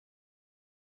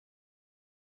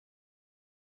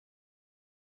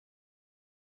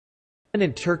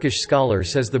Eminent Turkish scholar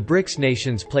says the BRICS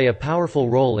nations play a powerful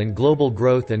role in global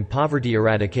growth and poverty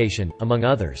eradication, among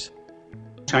others.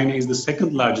 China is the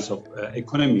second largest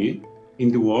economy in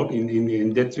the world.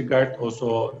 In that regard,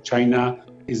 also China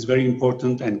is very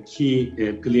important and key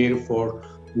player for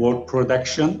world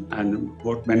production and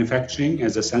world manufacturing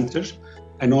as a center.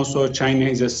 And also China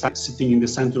is sitting in the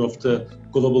center of the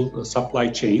global supply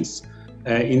chains.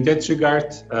 In that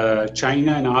regard,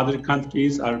 China and other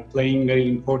countries are playing very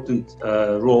important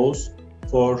roles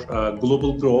for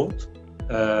global growth,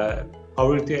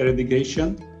 poverty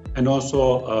eradication, and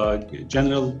also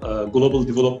general global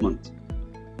development.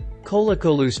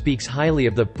 Kolakolu speaks highly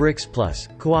of the BRICS Plus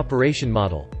cooperation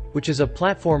model, which is a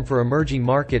platform for emerging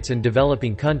markets and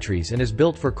developing countries and is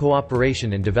built for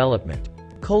cooperation and development.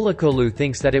 Kolakolu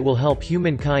thinks that it will help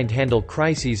humankind handle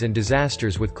crises and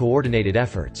disasters with coordinated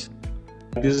efforts.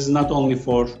 This is not only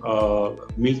for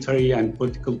military and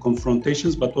political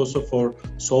confrontations, but also for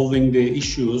solving the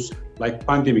issues like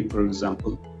pandemic, for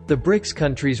example. The BRICS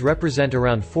countries represent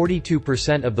around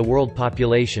 42% of the world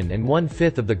population and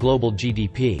 1/5 of the global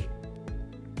GDP.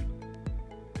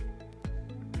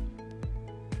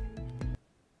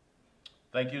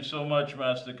 Thank you so much,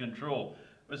 Master Control.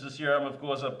 Mr. Seeraram, of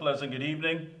course, a pleasant good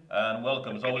evening and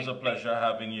welcome. It's always a pleasure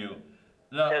having you.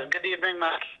 Now, yes, good evening,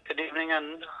 Matt. Good evening,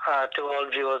 and to all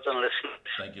viewers and listeners.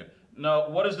 Thank you. Now,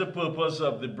 what is the purpose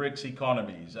of the BRICS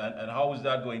economies, and how is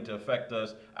that going to affect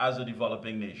us as a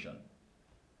developing nation?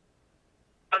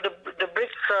 The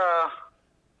BRICS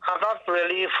have not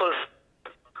really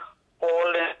fulfilled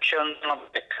all the actions and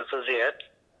objectives yet,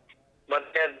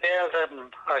 but there's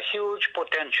a huge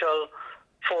potential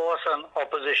force and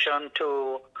opposition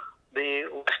to the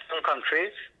Western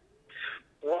countries.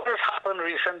 What has happened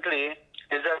recently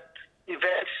is that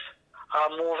events are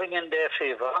moving in their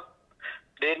favor.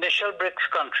 The initial BRICS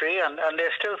country, and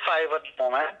there's still 5 at the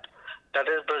moment, that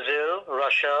is Brazil,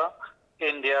 Russia,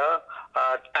 India,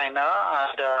 China,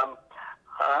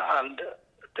 and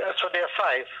so there are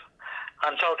 5,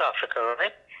 and South Africa,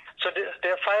 right? So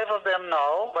there are 5 of them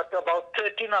now, but about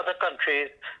 13 other countries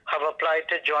have applied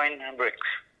to join BRICS,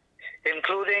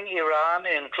 including Iran,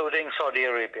 including Saudi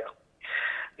Arabia.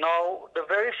 Now, the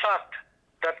very fact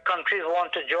that countries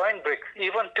want to join BRICS,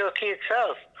 even Turkey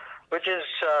itself, which is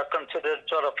considered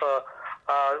sort of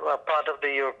a part of the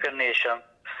European nation,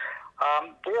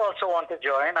 they also want to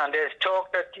join, and there's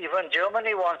talk that even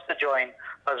Germany wants to join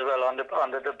as well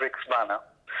under the BRICS banner.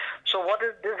 So what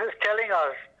this is telling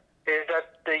us is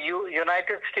that the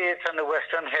United States and the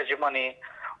Western hegemony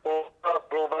over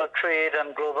global trade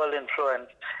and global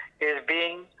influence is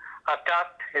being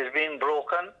attacked, is being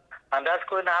broken, and that's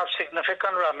going to have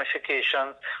significant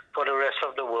ramifications for the rest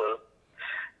of the world.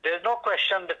 There's no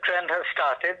question the trend has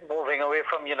started moving away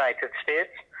from United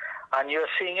States, and you're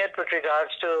seeing it with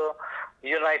regards to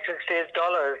United States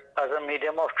dollars as a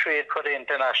medium of trade for the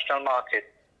international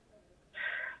market.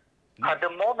 At the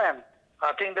moment,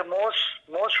 I think the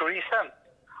most recent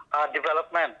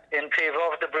development in favor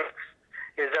of the BRICS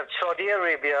is that Saudi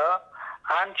Arabia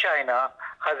and China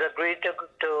has agreed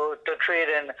to trade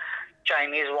in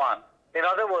Chinese yuan. In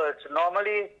other words,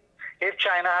 normally, if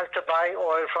China has to buy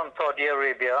oil from Saudi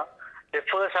Arabia, they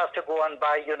first have to go and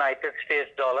buy United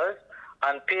States dollars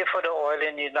and pay for the oil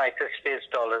in United States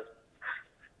dollars.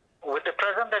 With the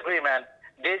present agreement,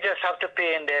 they just have to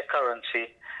pay in their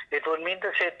currency. It would mean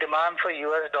to say demand for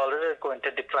US dollars is going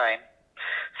to decline.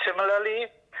 Similarly,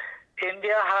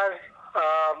 India has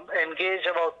engaged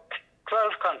about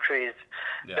 12 countries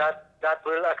that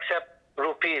will accept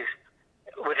rupees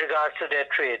with regards to their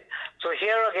trade. So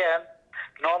here again,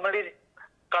 normally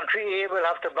country A will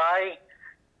have to buy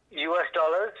US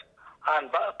dollars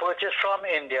and purchase from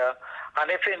India.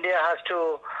 And if India has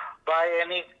to buy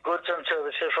any goods and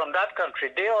services from that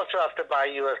country, they also have to buy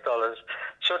US dollars.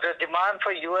 So the demand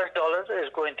for US dollars is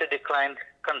going to decline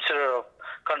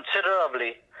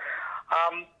considerably.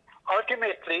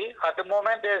 Ultimately, at the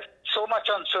moment, there's so much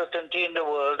uncertainty in the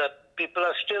world that people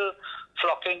are still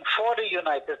flocking for the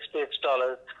United States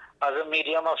dollars as a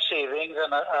medium of savings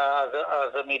and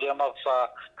as a medium of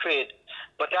trade.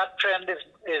 But that trend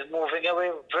is moving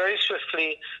away very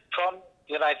swiftly from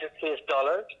United States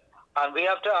dollars. And we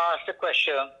have to ask the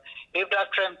question, if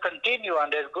that trend continues,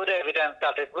 and there's good evidence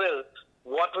that it will,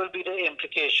 what will be the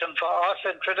implication for us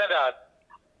in Trinidad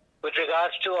with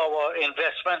regards to our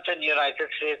investments in United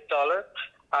States dollars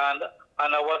and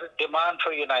our demand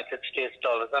for United States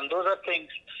dollars? And those are things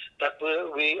that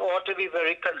we ought to be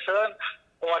very concerned,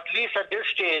 or at least at this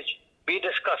stage, be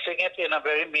discussing it in a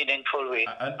very meaningful way.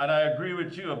 And I agree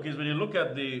with you, because when you look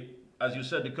at the as you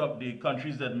said, the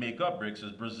countries that make up BRICS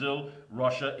is Brazil,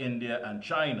 Russia, India, and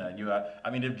China. And I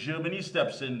mean, if Germany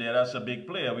steps in there, that's a big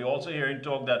player. We're also hearing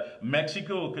talk that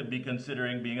Mexico could be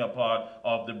considering being a part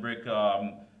of the BRIC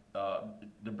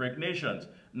nations.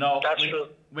 Now,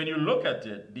 when you look at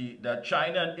it, that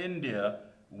China and India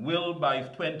will by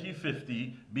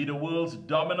 2050 be the world's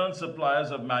dominant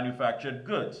suppliers of manufactured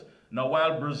goods. Now,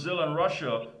 while Brazil and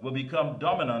Russia will become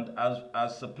dominant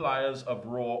as suppliers of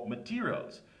raw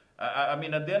materials. I mean,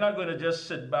 they're not going to just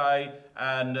sit by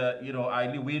and,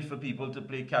 idly wait for people to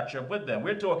play catch up with them.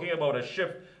 We're talking about a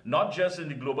shift, not just in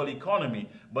the global economy,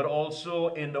 but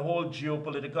also in the whole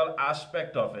geopolitical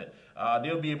aspect of it.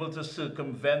 They'll be able to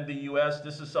circumvent the U.S.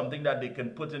 This is something that they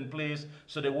can put in place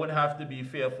so they won't have to be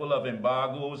fearful of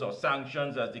embargoes or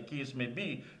sanctions, as the case may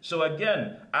be. So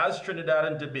again, as Trinidad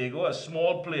and Tobago, a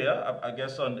small player, I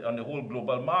guess, on the whole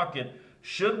global market,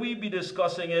 should we be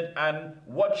discussing it, and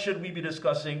what should we be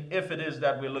discussing if it is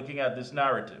that we're looking at this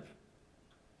narrative?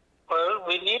 Well,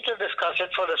 we need to discuss it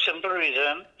for the simple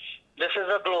reason this is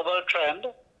a global trend,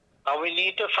 and we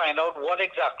need to find out what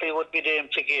exactly would be the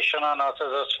implication on us as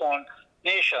a small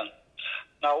nation.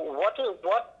 Now, what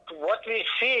we're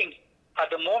seeing at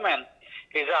the moment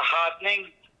is a hardening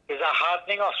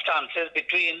of stances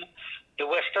between the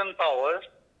Western powers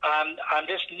and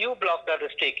this new bloc that is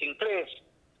taking place.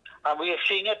 And we are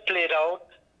seeing it played out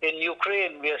in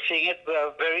Ukraine. We are seeing it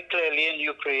very clearly in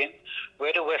Ukraine,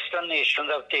 where the Western nations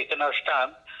have taken a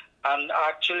stand and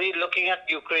actually looking at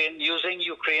Ukraine, using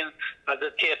Ukraine as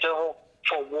a theater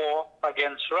for war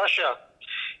against Russia.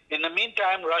 In the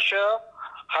meantime, Russia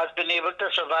has been able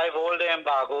to survive all the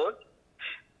embargoes,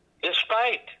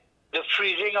 despite the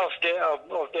freezing of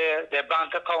their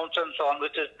bank accounts and so on,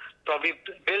 which is probably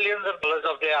billions of dollars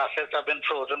of their assets have been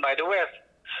frozen by the West.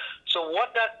 So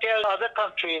what that tells other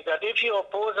countries that if you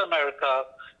oppose America,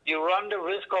 you run the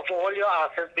risk of all your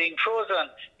assets being frozen,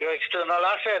 your external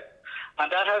assets.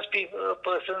 And that has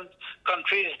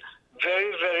countries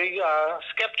very, very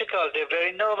skeptical. They're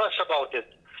very nervous about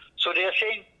it. So they're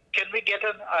saying, can we get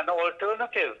an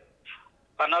alternative?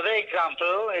 Another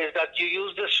example is that you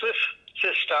use the SWIFT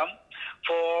system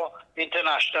for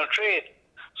international trade.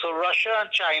 So Russia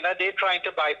and China, they're trying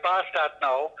to bypass that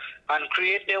now and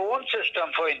create their own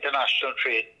system for international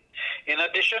trade. In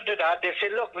addition to that, they say,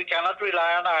 look, we cannot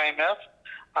rely on IMF,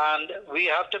 and we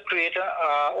have to create an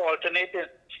alternate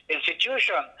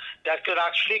institution that could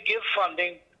actually give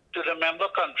funding to the member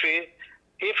countries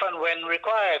if and when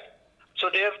required. So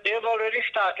they've already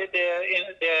started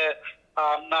their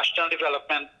national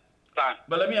development plan.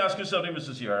 But let me ask you something,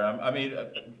 Mr. Seeraram. I mean,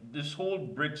 this whole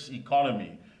BRICS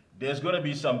economy, there's going to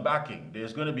be some backing.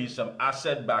 There's going to be some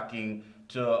asset backing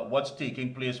to what's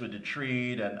taking place with the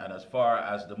trade and as far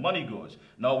as the money goes.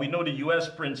 Now, we know the U.S.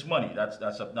 prints money. That's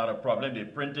not a problem. They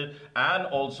print it. And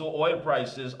also oil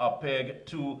prices are pegged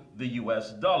to the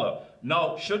U.S. dollar.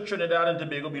 Now, should Trinidad and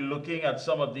Tobago be looking at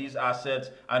some of these assets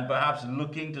and perhaps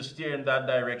looking to steer in that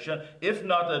direction, if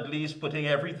not at least putting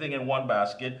everything in one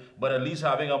basket, but at least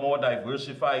having a more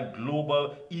diversified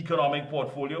global economic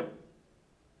portfolio?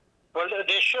 Well,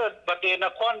 they should, but they're in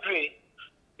a quandary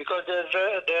because there's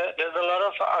a lot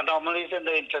of anomalies in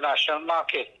the international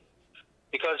market.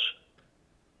 Because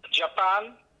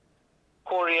Japan,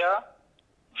 Korea,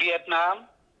 Vietnam,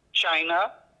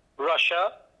 China,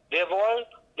 Russia, they've all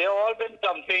been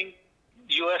dumping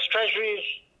U.S. treasuries.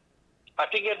 I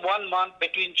think in 1 month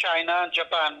between China and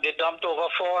Japan, they dumped over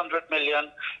 400 million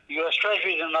U.S.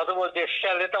 treasuries. In other words, they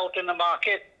sell it out in the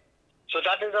market. So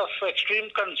that is of extreme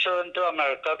concern to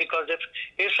America, because if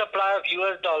supply of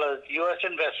U.S. dollars, U.S.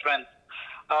 investment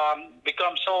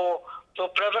becomes so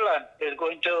prevalent, it's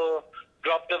going to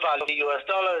drop the value of the U.S.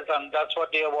 dollars, and that's what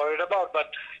they are worried about.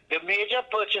 But the major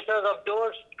purchasers of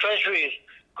those treasuries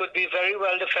could be very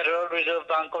well the Federal Reserve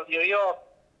Bank of New York.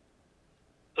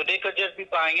 So they could just be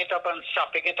buying it up and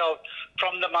sucking it out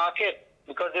from the market,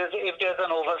 because if there's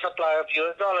an oversupply of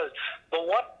U.S. dollars.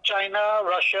 But what China,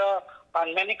 Russia,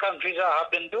 and many countries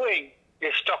have been doing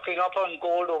is stocking up on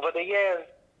gold over the years.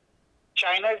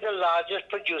 China is the largest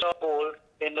producer of gold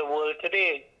in the world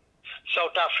today.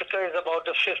 South Africa is about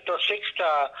the 5th or 6th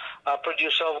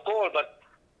producer of gold, but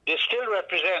they still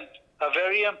represent a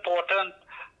very important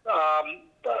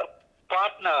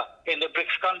partner in the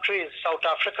BRICS countries, South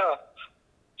Africa.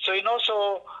 So,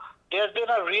 so there's been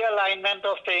a realignment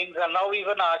of things, and now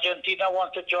even Argentina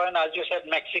wants to join. As you said,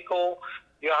 Mexico,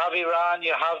 you have Iran,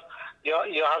 you have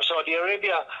Saudi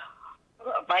Arabia.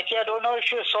 Mikey, I don't know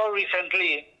if you saw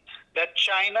recently that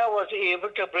China was able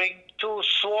to bring 2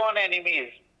 sworn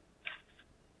enemies,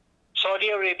 Saudi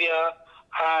Arabia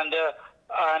and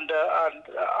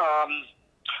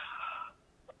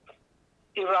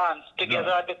Iran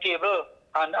together at the table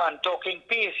and talking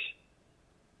peace.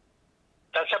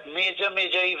 That's a major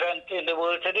event in the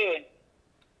world today.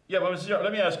 Yeah, but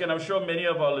let me ask you, and I'm sure many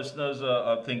of our listeners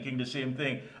are thinking the same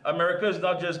thing. America is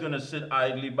not just going to sit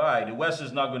idly by. The West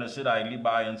is not going to sit idly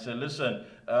by and say, listen,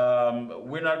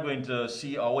 we're not going to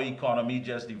see our economy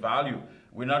just devalue.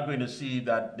 We're not going to see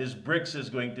that this BRICS is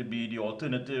going to be the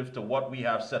alternative to what we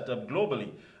have set up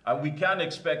globally. We can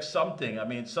expect something. I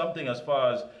mean, something as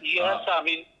far as... Yes, I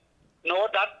mean, no,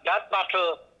 that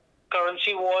battle,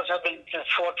 currency wars have been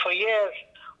fought for years.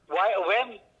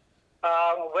 When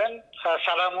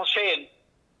Saddam Hussein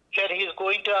said he's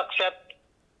going to accept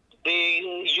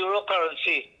the euro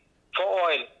currency for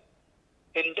oil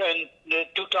in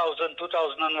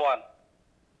 2001,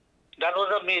 that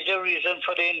was a major reason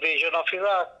for the invasion of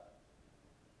Iraq.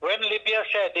 When Libya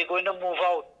said they're going to move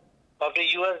out of the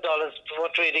US dollars for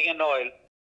trading in oil,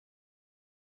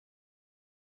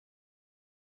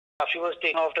 he was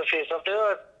taken off the face of the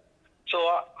earth. So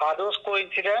are those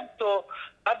coincidence? So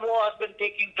that war has been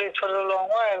taking place for a long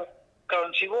while,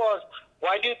 currency wars.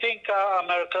 Why do you think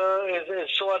America is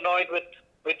so annoyed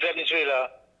with Venezuela?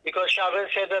 Because Chavez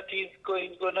said that he's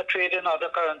going to trade in other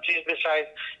currencies besides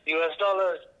US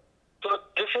dollars. So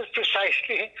this is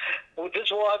precisely,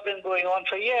 this war has been going on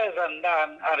for years and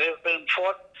it has been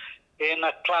fought in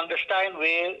a clandestine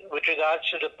way with regards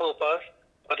to the purpose,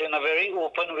 but in a very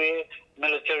open way,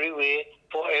 military way,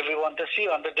 for everyone to see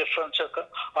under different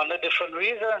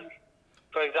reasons.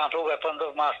 For example, weapons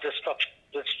of mass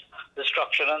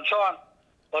destruction and so on.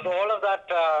 But all of that,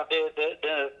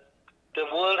 the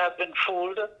world has been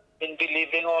fooled in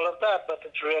believing all of that, but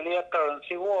it's really a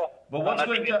currency war. But what's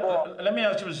going to, let me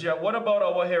ask you, Mr. What about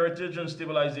our Heritage and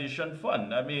Stabilization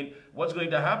Fund? I mean, what's going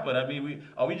to happen? I mean,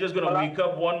 are we just going to wake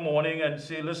up one morning and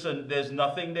say, listen, there's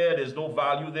nothing there, there's no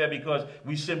value there because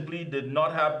we simply did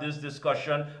not have this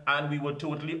discussion and we were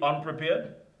totally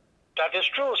unprepared? That is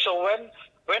true. So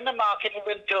when the market is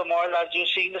in turmoil, as you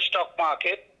see in the stock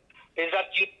market, is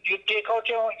that you take out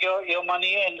your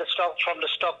money in the stock from the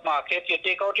stock market, you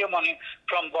take out your money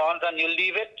from bonds and you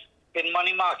leave it in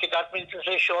money market. That means it's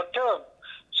a short term.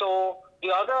 So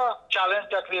the other challenge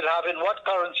that we'll have, in what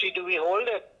currency do we hold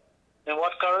it? In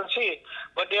what currency?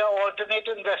 But there are alternate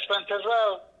investments as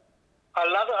well.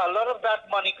 A lot of that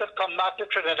money could come back to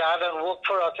Trinidad and work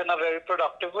for us in a very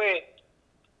productive way.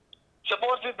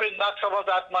 Suppose we bring back some of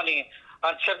that money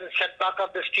and set back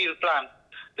up the steel plant,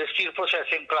 the steel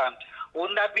processing plant.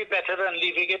 Wouldn't that be better than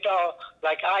leaving it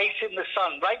like ice in the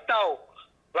sun? Right now,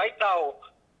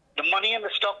 the money in the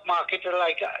stock market is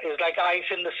like ice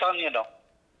in the sun, you know.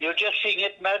 You're just seeing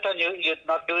it melt and you're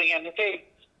not doing anything.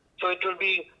 So it will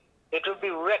be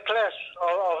reckless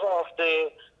of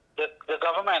the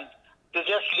government to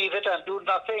just leave it and do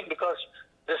nothing, because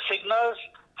the signals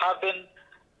have been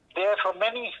there for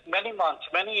many months,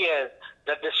 many years,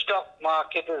 that the stock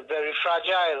market is very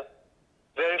fragile.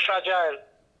 Very fragile.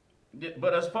 Yeah,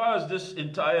 but as far as this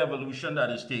entire evolution that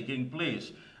is taking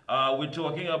place, we're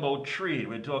talking about trade,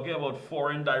 we're talking about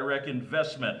foreign direct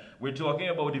investment, we're talking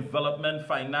about development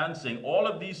financing. All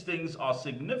of these things are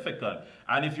significant.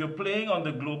 And if you're playing on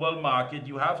the global market,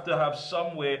 you have to have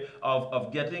some way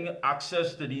of getting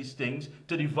access to these things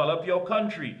to develop your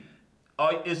country.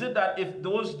 Is it that if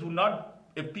those do not,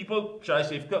 if people, shall I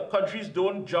say, if countries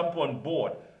don't jump on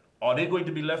board, are they going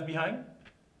to be left behind?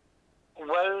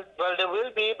 Well, there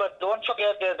will be, but don't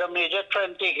forget there's a major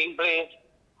trend taking place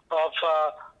of,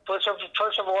 first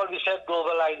of all, we said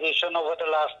globalization over the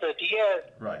last 30 years.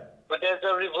 Right. But there's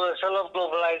a reversal of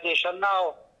globalization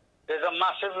now. There's a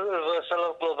massive reversal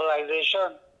of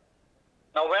globalization.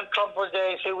 Now, when Trump was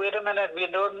there, he said, wait a minute, we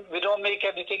don't make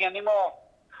anything anymore.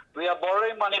 We are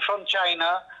borrowing money from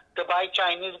China to buy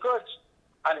Chinese goods.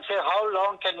 And he said, how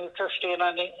long can we sustain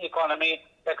an economic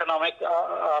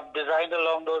designed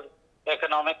along those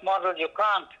economic model? You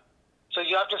can't. So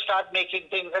you have to start making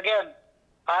things again.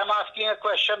 I'm asking a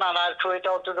question and I'll throw it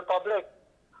out to the public.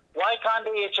 Why can't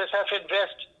the HSF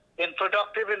invest in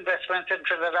productive investments in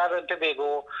Trinidad and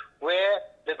Tobago, where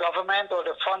the government or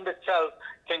the fund itself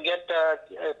can get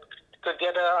could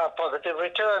get a positive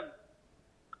return?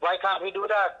 Why can't we do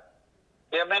that?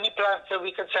 There are many plants that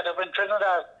we could set up in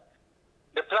Trinidad.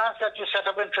 The plants that you set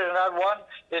up in Trinidad, one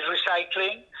is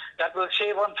recycling. That will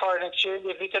save on foreign exchange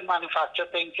if we can manufacture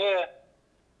things here.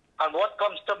 And what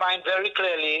comes to mind very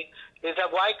clearly is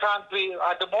that why can't we,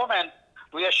 at the moment,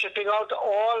 we are shipping out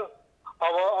all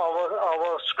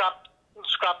our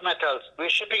scrap metals. We're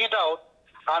shipping it out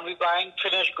and we're buying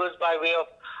finished goods by way of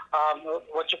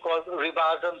what you call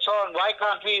rebars and so on. Why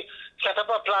can't we set up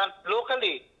a plant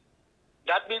locally?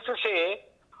 That means to say,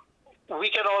 we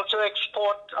can also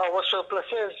export our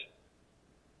surpluses.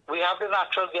 We have the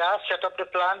natural gas, set up the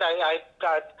plant.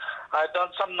 I've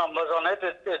done some numbers on it.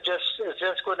 It's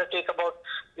just going to take about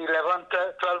 11,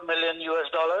 12 million US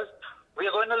dollars. We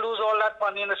are going to lose all that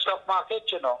money in the stock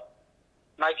market, you know.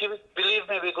 Mikey, believe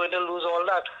me, we're going to lose all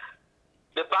that.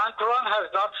 The bank run has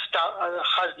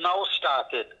now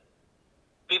started.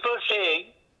 People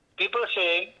saying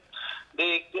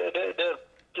the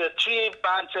three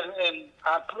banks in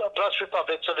plus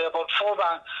Republic, so there are about 4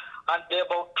 banks, and there are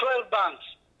about 12 banks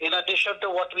in addition to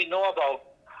what we know about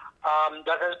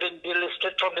that has been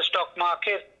delisted from the stock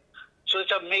market. So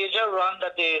it's a major run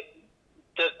that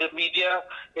the media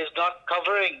is not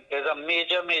covering. There's a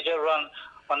major run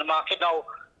on the market. Now,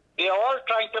 they are all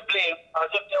trying to blame,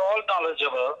 as if they're all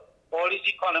knowledgeable, all these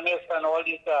economists and all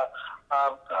these,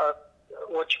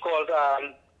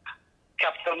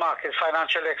 capital markets,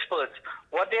 financial experts.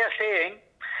 What they are saying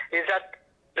is that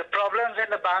the problems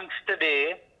in the banks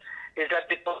today is that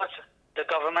because the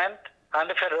government and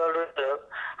the Federal Reserve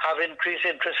have increased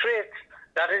interest rates,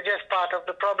 that is just part of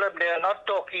the problem. They are not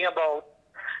talking about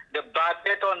the bad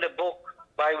debt on the book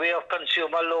by way of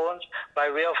consumer loans,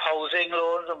 by way of housing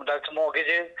loans, that's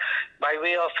mortgages, by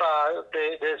way of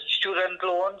the student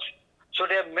loans. So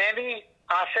there are many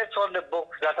assets on the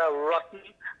books that are rotten,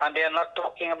 and they are not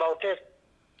talking about it.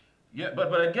 Yeah,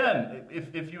 but again,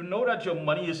 if you know that your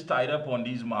money is tied up on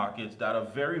these markets that are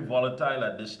very volatile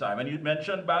at this time, and you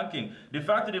mentioned banking, the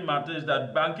fact of the matter is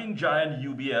that banking giant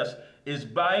UBS is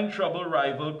buying trouble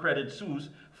rival Credit Suisse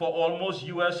for almost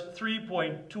US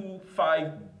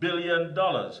 $3.25 billion.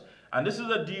 And this is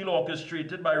a deal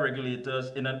orchestrated by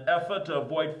regulators in an effort to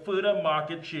avoid further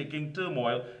market-shaking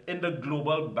turmoil in the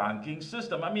global banking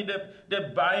system. I mean,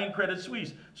 they're buying Credit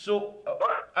Suisse. So,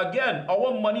 again,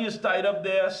 our money is tied up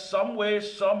there some way,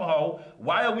 somehow.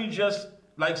 Why are we just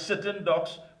like sitting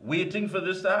ducks waiting for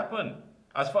this to happen?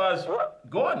 As far as,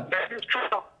 go on. That is true.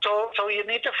 So you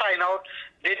need to find out,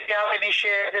 did they have any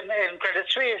shares in Credit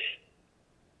Suisse?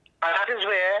 And that is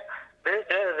where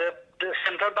the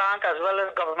central bank as well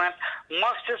as government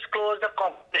must disclose the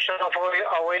composition of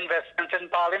our investments in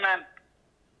Parliament.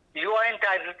 You are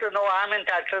entitled to know, I'm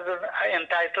entitled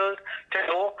to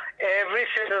know, every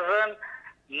citizen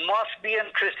must be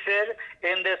interested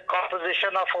in the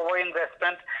composition of our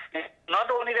investment. Not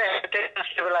only the Heritage and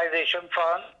Civilization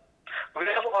Fund, we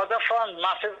have other funds,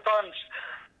 massive funds.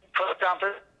 For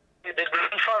example, the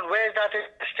Green Fund, where is that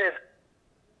invested?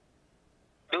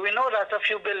 Do we know that's a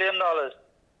few $1 billion?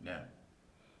 Yeah.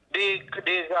 The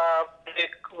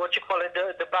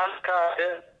bank,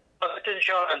 the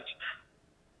insurance,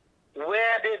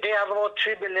 where they have about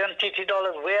 $3 billion TT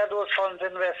dollars, where are those funds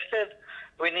invested?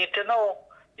 We need to know.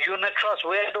 Unit trust,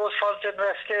 where are those funds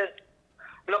invested?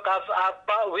 Look,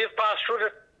 we've passed through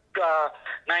the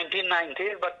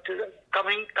 1990s, but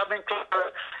coming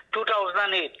to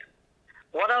 2008,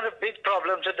 one of the big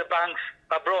problems with the banks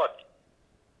abroad,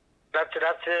 that's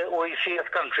OECS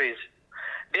countries,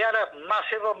 they had a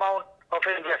massive amount of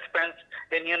investments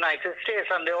in United States,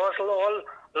 and they also all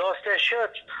lost their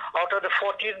shirts. Out of the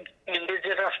 14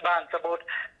 indigenous banks, about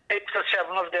 6 or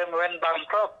 7 of them went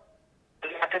bankrupt.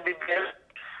 They had to be built.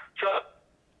 So,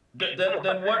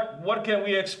 then what can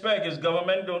we expect? Is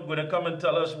government going to come and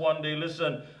tell us one day,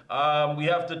 listen, we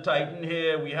have to tighten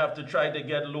here, we have to try to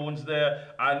get loans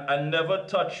there, and never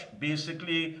touch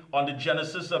basically on the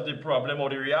genesis of the problem or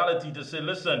the reality to say,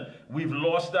 listen, we've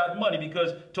lost that money?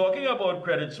 Because talking about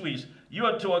Credit Suisse, you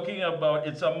are talking about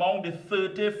it's among the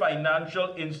 30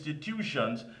 financial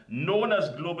institutions known as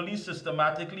globally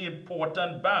systematically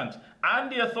important banks,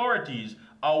 and the authorities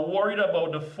are worried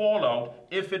about the fallout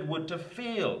if it were to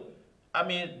fail. I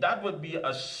mean, that would be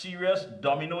a serious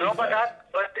domino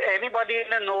effect. But anybody in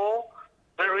the know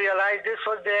will realize this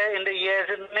was there in the years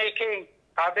in the making.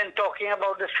 I've been talking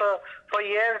about this for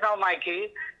years now,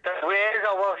 Mikey, that where is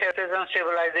our Heritage and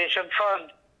Civilization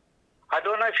Fund? I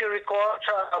don't know if you recall,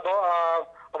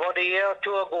 about a year or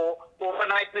two ago,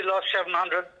 overnight we lost $700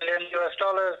 million US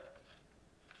dollars.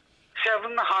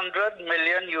 $700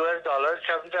 million US dollars.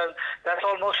 That's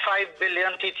almost $5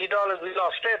 billion TT dollars. We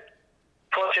lost it.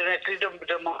 Fortunately,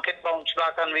 the market bounced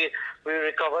back and we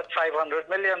recovered $500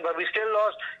 million, but we still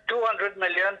lost $200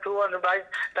 million.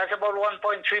 That's about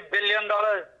 $1.3 billion.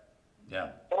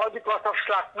 Yeah. All because of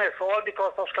slackness. All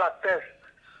because of slackness.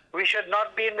 We should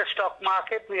not be in the stock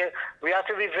market. We have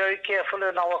to be very careful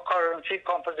in our currency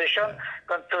composition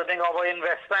concerning our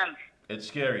investments. It's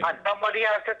scary. And somebody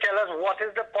has to tell us what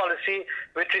is the policy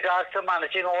with regards to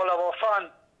managing all our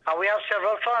funds. And we have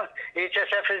several funds.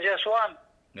 HSF is just one.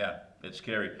 Yeah, it's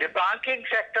scary. The banking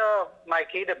sector,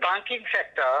 Mikey, the banking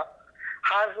sector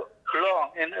has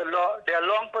their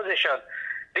long position.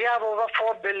 They have over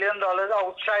 $4 billion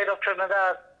outside of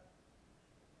Trinidad.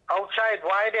 Outside.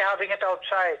 Why are they having it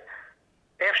outside?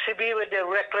 FCB, with their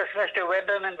recklessness, they went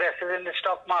and invested in the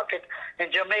stock market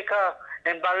in Jamaica,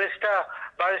 in Barista.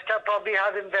 Barista probably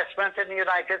has investments in the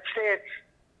United States.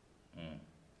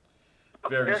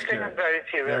 Very this scary. thing is very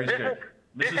serious.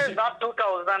 This is not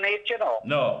 2008, you know.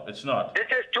 No, it's not. This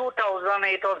is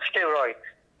 2008 on steroids.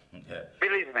 Okay.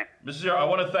 Believe me. Mr. Seeraram, I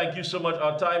want to thank you so much.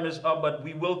 Our time is up, but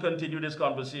we will continue this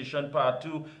conversation, part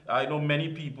 2. I know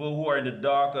many people who are in the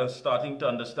dark are starting to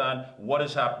understand what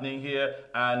is happening here,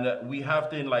 and we have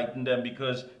to enlighten them,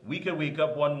 because we could wake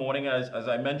up one morning, as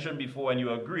I mentioned before, and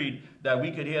you agreed, that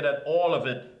we could hear that all of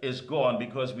it is gone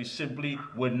because we simply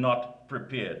were not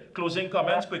prepared. Closing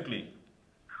comments quickly.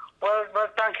 Well,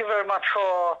 thank you very much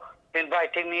for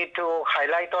inviting me to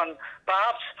highlight on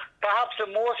perhaps the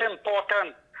most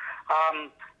important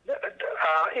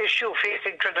issue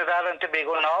facing Trinidad and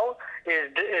Tobago now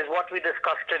is what we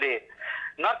discussed today.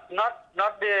 Not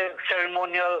the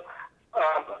ceremonial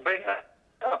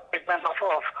appointment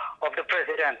of the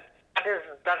president.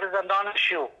 That is a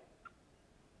non-issue.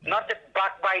 Not the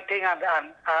backbiting and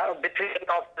between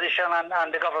the opposition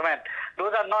and the government.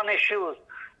 Those are non-issues.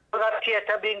 Those are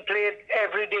theater being played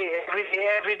every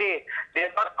day. They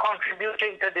are not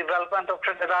contributing to the development of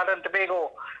Trinidad and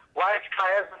Tobago. Whilst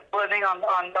fires are burning on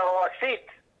our seats,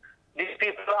 these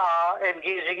people are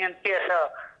engaging in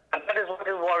theater, and that is what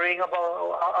is worrying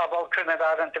about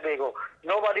Trinidad and Tobago.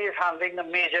 Nobody is handling the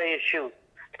major issues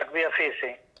that we are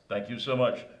facing. Thank you so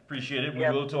much. Appreciate it. We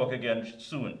will talk again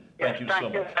soon. Thank you so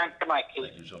much. Thank you, Mikey.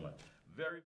 Thank you so much.